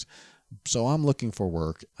things. So I'm looking for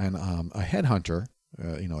work, and a headhunter,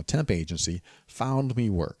 a temp agency, found me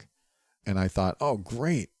work. And I thought, oh,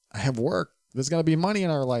 great, I have work. There's going to be money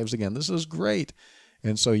in our lives again. This is great.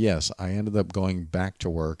 And so, yes, I ended up going back to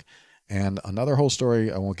work. And another whole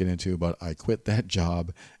story I won't get into, but I quit that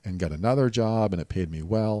job and got another job, and it paid me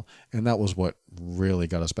well. And that was what really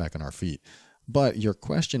got us back on our feet. But your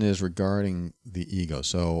question is regarding the ego.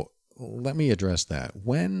 So let me address that.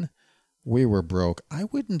 When we were broke, I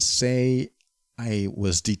wouldn't say I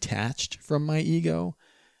was detached from my ego.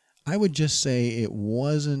 I would just say it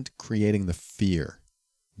wasn't creating the fear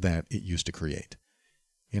that it used to create.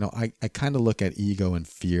 I kind of look at ego and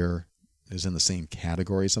fear as in the same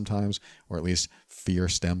category sometimes, or at least fear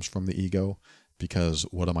stems from the ego, because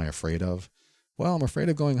what am I afraid of? Well, I'm afraid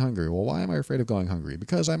of going hungry. Well, why am I afraid of going hungry?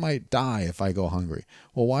 Because I might die if I go hungry.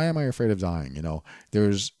 Well, why am I afraid of dying?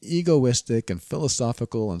 There's egoistic and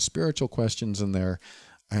philosophical and spiritual questions in there.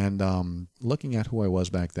 And looking at who I was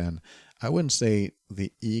back then, I wouldn't say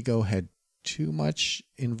the ego had too much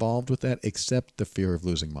involved with that, except the fear of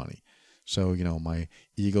losing money. So, my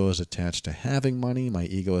ego is attached to having money. My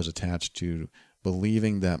ego is attached to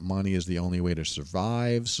believing that money is the only way to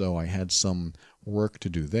survive. So I had some work to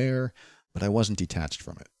do there, but I wasn't detached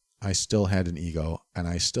from it. I still had an ego, and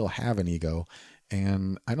I still have an ego.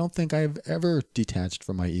 And I don't think I've ever detached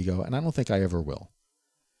from my ego, and I don't think I ever will.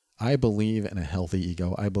 I believe in a healthy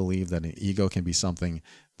ego. I believe that an ego can be something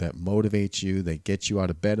that motivates you, that gets you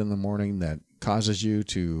out of bed in the morning, that causes you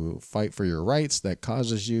to fight for your rights, that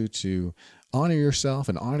causes you to honor yourself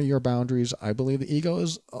and honor your boundaries. I believe the ego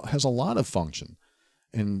has a lot of function.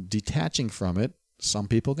 And detaching from it, some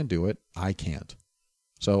people can do it. I can't.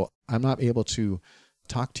 So I'm not able to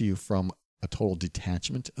talk to you from a total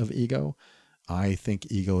detachment of ego. I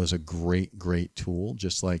think ego is a great, great tool,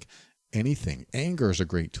 just like anything. Anger is a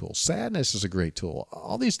great tool. Sadness is a great tool.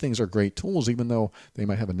 All these things are great tools, even though they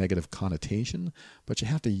might have a negative connotation, but you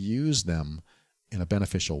have to use them in a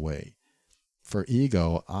beneficial way. For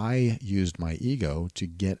ego, I used my ego to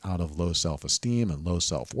get out of low self-esteem and low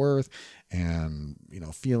self-worth and,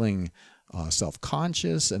 feeling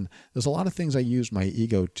self-conscious. And there's a lot of things I used my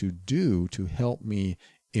ego to do to help me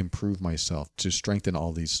improve myself, to strengthen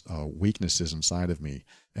all these weaknesses inside of me.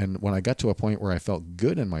 And when I got to a point where I felt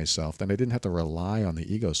good in myself, then I didn't have to rely on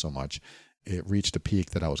the ego so much. It reached a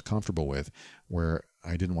peak that I was comfortable with, where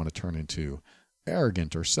I didn't want to turn into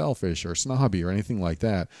arrogant or selfish or snobby or anything like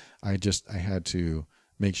that. I had to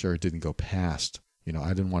make sure it didn't go past.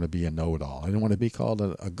 I didn't want to be a know-it-all. I didn't want to be called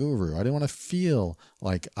a guru. I didn't want to feel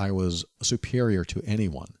like I was superior to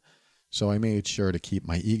anyone. So I made sure to keep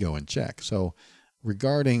my ego in check. So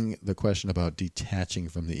regarding the question about detaching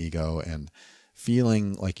from the ego and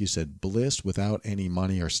feeling, like you said, bliss without any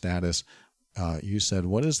money or status, you said,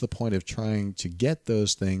 what is the point of trying to get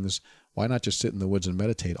those things? Why not just sit in the woods and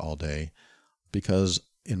meditate all day? Because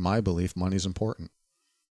in my belief, money is important.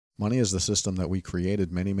 Money is the system that we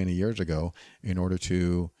created many, many years ago in order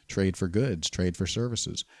to trade for goods, trade for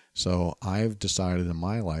services. So I've decided in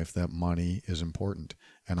my life that money is important.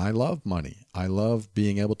 And I love money. I love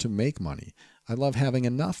being able to make money. I love having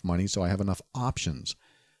enough money so I have enough options.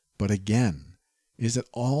 But again, Is it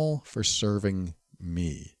all for serving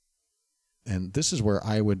me? And this is where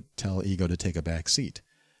I would tell ego to take a back seat.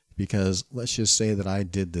 Because let's just say that I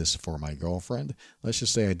did this for my girlfriend. Let's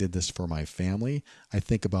just say I did this for my family. I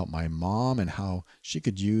think about my mom and how she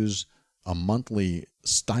could use a monthly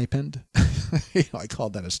stipend. I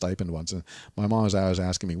called that a stipend once. And my mom was always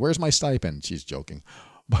asking me, where's my stipend? She's joking.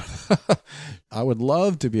 But I would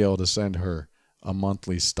love to be able to send her a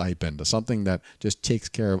monthly stipend, something that just takes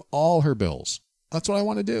care of all her bills. That's what I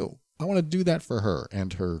want to do. I want to do that for her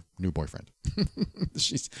and her new boyfriend.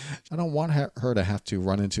 I don't want her to have to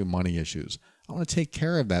run into money issues. I want to take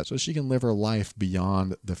care of that so she can live her life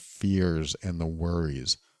beyond the fears and the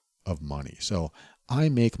worries of money. So I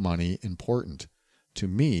make money important to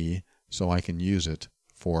me so I can use it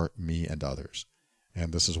for me and others.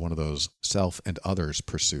 And this is one of those self and others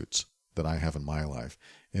pursuits that I have in my life,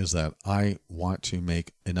 is that I want to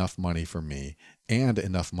make enough money for me and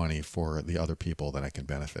enough money for the other people that I can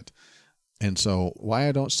benefit. And so why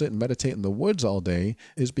I don't sit and meditate in the woods all day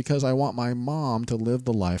is because I want my mom to live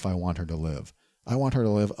the life I want her to live. I want her to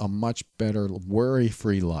live a much better,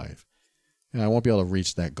 worry-free life. And I won't be able to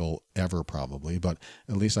reach that goal ever probably, but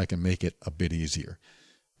at least I can make it a bit easier.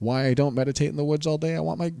 Why I don't meditate in the woods all day? I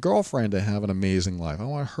want my girlfriend to have an amazing life. I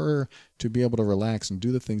want her to be able to relax and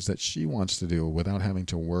do the things that she wants to do without having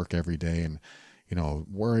to work every day and,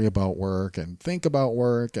 worry about work and think about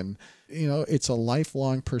work. And, it's a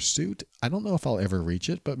lifelong pursuit. I don't know if I'll ever reach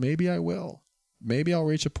it, but maybe I will. Maybe I'll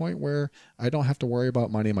reach a point where I don't have to worry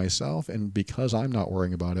about money myself. And because I'm not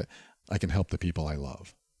worrying about it, I can help the people I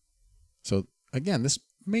love. So again, this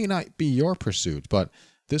may not be your pursuit, but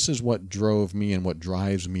this is what drove me and what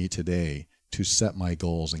drives me today to set my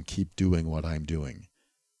goals and keep doing what I'm doing.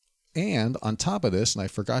 And on top of this, and I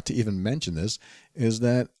forgot to even mention this, is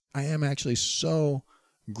that I am actually so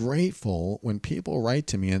grateful when people write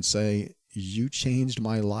to me and say, you changed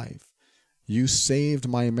my life. You saved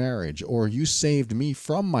my marriage, or you saved me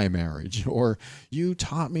from my marriage, or you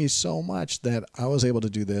taught me so much that I was able to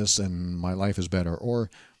do this and my life is better. Or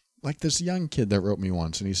like this young kid that wrote me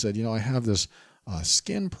once and he said, I have this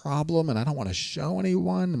skin problem and I don't want to show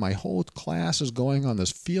anyone. My whole class is going on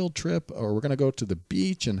this field trip, or we're going to go to the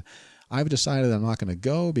beach, and I've decided I'm not going to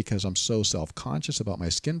go because I'm so self-conscious about my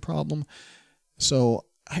skin problem. So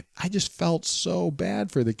I just felt so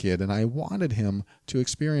bad for the kid, and I wanted him to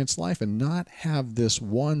experience life and not have this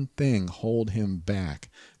one thing hold him back.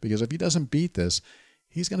 Because if he doesn't beat this,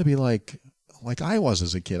 he's going to be like I was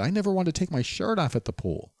as a kid. I never wanted to take my shirt off at the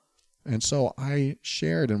pool. And so I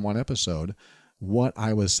shared in one episode what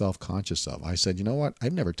I was self-conscious of. I said, you know what?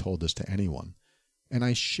 I've never told this to anyone. And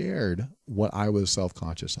I shared what I was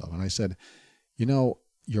self-conscious of. And I said,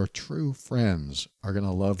 your true friends are going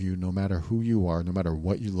to love you no matter who you are, no matter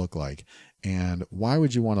what you look like. And why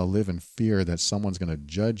would you want to live in fear that someone's going to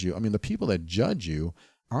judge you? I mean, the people that judge you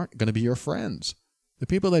aren't going to be your friends. The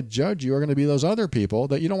people that judge you are going to be those other people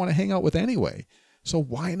that you don't want to hang out with anyway. So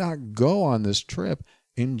why not go on this trip,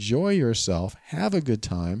 enjoy yourself, have a good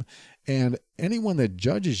time, and anyone that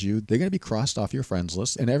judges you, they're going to be crossed off your friends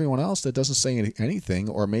list. And everyone else that doesn't say anything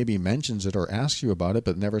or maybe mentions it or asks you about it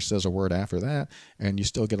but never says a word after that, and you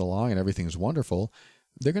still get along and everything's wonderful,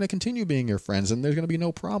 they're going to continue being your friends and there's going to be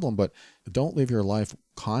no problem. But don't live your life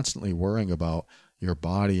constantly worrying about your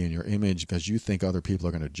body and your image because you think other people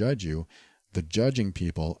are going to judge you. The judging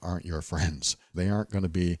people aren't your friends. They aren't going to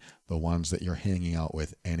be the ones that you're hanging out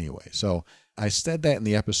with anyway. So I said that in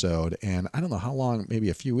the episode, and I don't know how long, maybe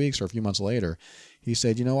a few weeks or a few months later, he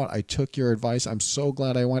said, you know what? I took your advice. I'm so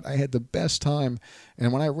glad I went. I had the best time.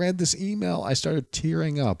 And when I read this email, I started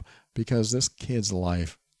tearing up because this kid's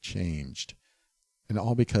life changed. And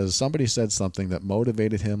all because somebody said something that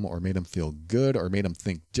motivated him or made him feel good or made him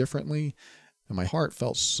think differently. And my heart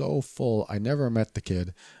felt so full. I never met the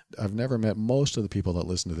kid. I've never met most of the people that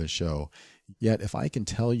listen to this show. Yet if I can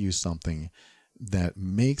tell you something that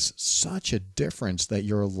makes such a difference, that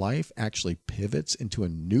your life actually pivots into a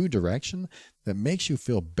new direction, that makes you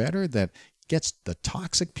feel better, that gets the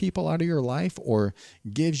toxic people out of your life or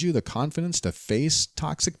gives you the confidence to face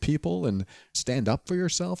toxic people and stand up for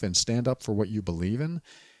yourself and stand up for what you believe in,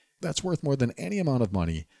 that's worth more than any amount of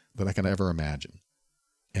money that I can ever imagine.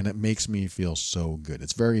 And it makes me feel so good.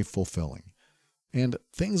 It's very fulfilling. And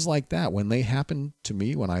things like that, when they happen to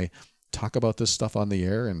me, when I talk about this stuff on the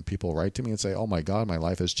air and people write to me and say, oh my God, my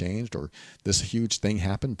life has changed, or this huge thing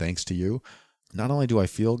happened thanks to you, not only do I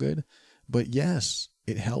feel good, but yes,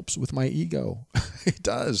 it helps with my ego. It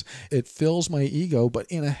does. It fills my ego, but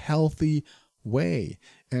in a healthy way.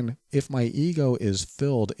 And if my ego is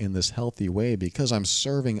filled in this healthy way because I'm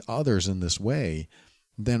serving others in this way,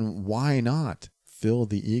 then why not fill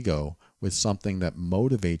the ego with something that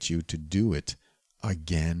motivates you to do it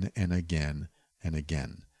again and again and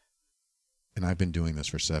again. And I've been doing this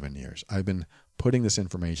for 7 years. I've been putting this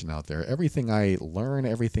information out there. Everything I learn,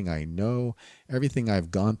 everything I know, everything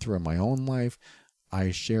I've gone through in my own life,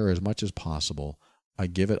 I share as much as possible. I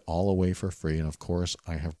give it all away for free. And of course,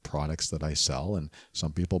 I have products that I sell, and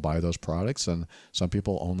some people buy those products, and some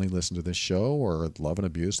people only listen to this show or Love and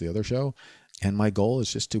Abuse, the other show. And my goal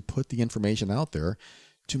is just to put the information out there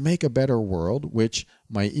to make a better world, which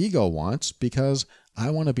my ego wants, because I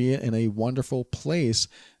want to be in a wonderful place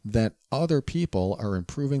that other people are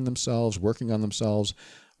improving themselves, working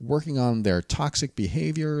on their toxic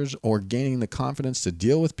behaviors, or gaining the confidence to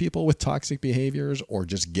deal with people with toxic behaviors, or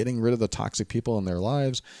just getting rid of the toxic people in their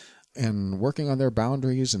lives and working on their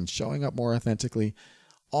boundaries and showing up more authentically.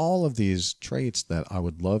 All of these traits that I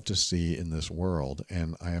would love to see in this world,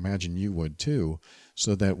 and I imagine you would too,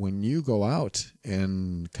 so that when you go out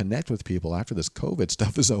and connect with people after this COVID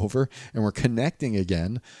stuff is over and we're connecting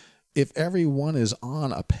again, if everyone is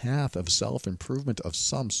on a path of self-improvement of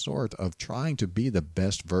some sort, of trying to be the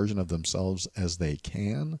best version of themselves as they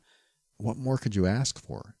can, what more could you ask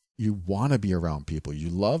for? You want to be around people. You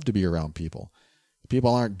love to be around people.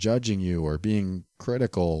 People aren't judging you or being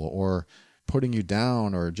critical or putting you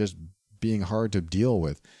down or just being hard to deal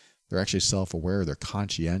with. They're actually self-aware, they're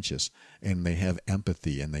conscientious, and they have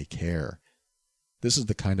empathy and they care. This is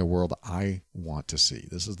the kind of world I want to see.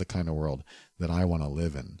 This is the kind of world that I want to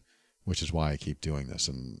live in, which is why I keep doing this.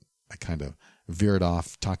 And I kind of veered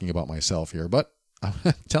off talking about myself here, but I'm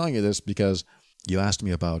telling you this because you asked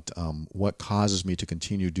me about what causes me to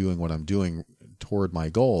continue doing what I'm doing toward my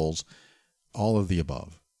goals. All of the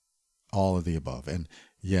above. All of the above. And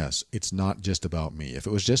yes, it's not just about me. If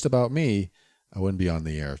it was just about me, I wouldn't be on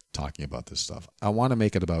the air talking about this stuff. I want to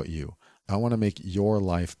make it about you. I want to make your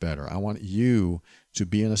life better. I want you to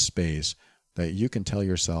be in a space that you can tell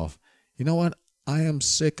yourself, you know what? I am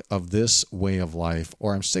sick of this way of life,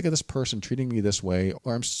 or I'm sick of this person treating me this way,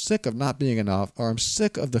 or I'm sick of not being enough, or I'm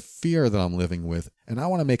sick of the fear that I'm living with, and I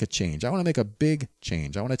want to make a change. I want to make a big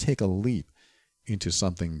change. I want to take a leap into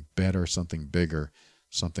something better, something bigger,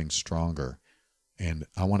 something stronger, and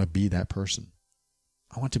I want to be that person.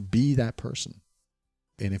 I want to be that person.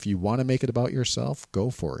 And if you want to make it about yourself, go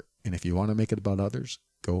for it. And if you want to make it about others,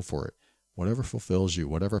 go for it. Whatever fulfills you,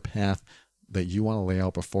 whatever path that you want to lay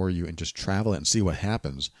out before you, and just travel it and see what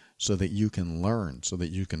happens, so that you can learn, so that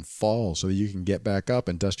you can fall, so that you can get back up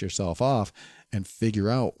and dust yourself off and figure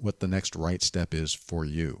out what the next right step is for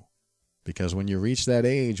you. Because when you reach that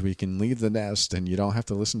age, we can leave the nest and you don't have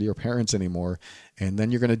to listen to your parents anymore. And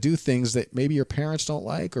then you're going to do things that maybe your parents don't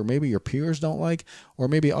like, or maybe your peers don't like, or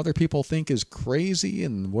maybe other people think is crazy.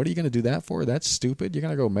 And what are you going to do that for? That's stupid. You're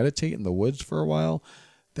going to go meditate in the woods for a while?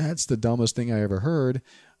 That's the dumbest thing I ever heard.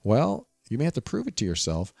 Well, you may have to prove it to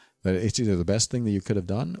yourself that it's either the best thing that you could have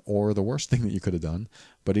done or the worst thing that you could have done.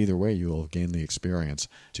 But either way, you will gain the experience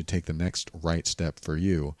to take the next right step for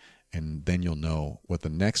you. And then you'll know what the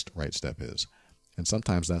next right step is. And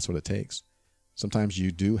sometimes that's what it takes. Sometimes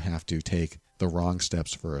you do have to take the wrong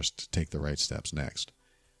steps first to take the right steps next.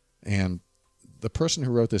 And the person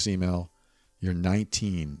who wrote this email, you're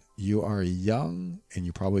 19. You are young, and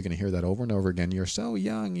you're probably going to hear that over and over again. You're so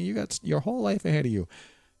young. You got your whole life ahead of you.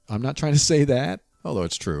 I'm not trying to say that, although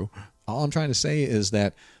it's true. All I'm trying to say is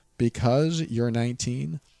that because you're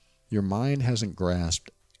 19, your mind hasn't grasped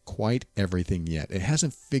quite everything yet. It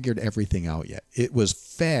hasn't figured everything out yet. It was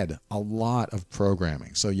fed a lot of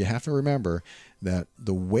programming. So you have to remember that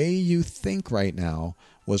the way you think right now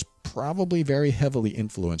was probably very heavily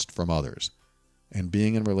influenced from others. And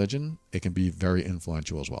being in religion, it can be very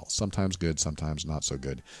influential as well. Sometimes good, sometimes not so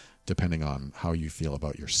good, depending on how you feel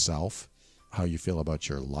about yourself, how you feel about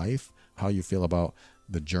your life, how you feel about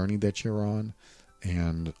the journey that you're on,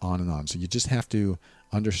 and on and on. So you just have to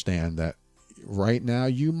understand that right now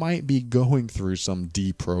you might be going through some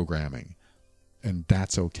deprogramming, and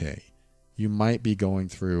that's okay. You might be going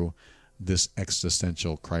through this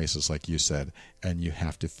existential crisis, like you said, and you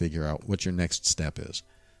have to figure out what your next step is.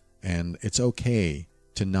 And it's okay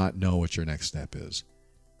to not know what your next step is,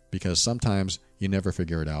 because sometimes you never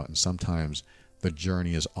figure it out, and sometimes the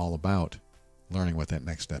journey is all about learning what that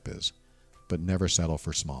next step is. But never settle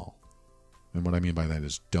for small. And what I mean by that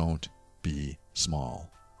is, don't be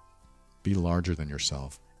small. Be larger than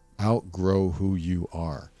yourself. Outgrow who you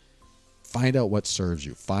are. Find out what serves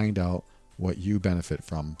you. Find out what you benefit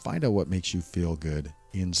from. Find out what makes you feel good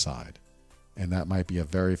inside. And that might be a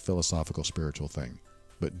very philosophical, spiritual thing.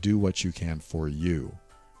 But do what you can for you.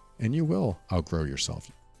 And you will outgrow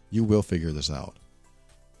yourself. You will figure this out.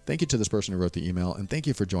 Thank you to this person who wrote the email, and thank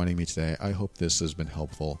you for joining me today. I hope this has been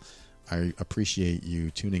helpful. I appreciate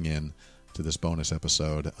you tuning in to this bonus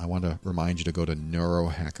episode. I want to remind you to go to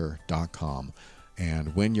neurohacker.com,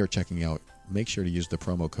 and when you're checking out, make sure to use the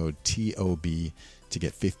promo code TOB to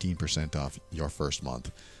get 15% off your first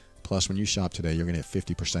month. Plus, when you shop today, you're going to get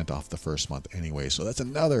 50% off the first month anyway. So that's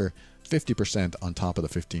another 50% on top of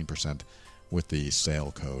the 15% with the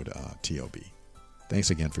sale code TOB. Thanks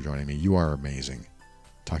again for joining me. You are amazing.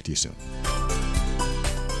 Talk to you soon.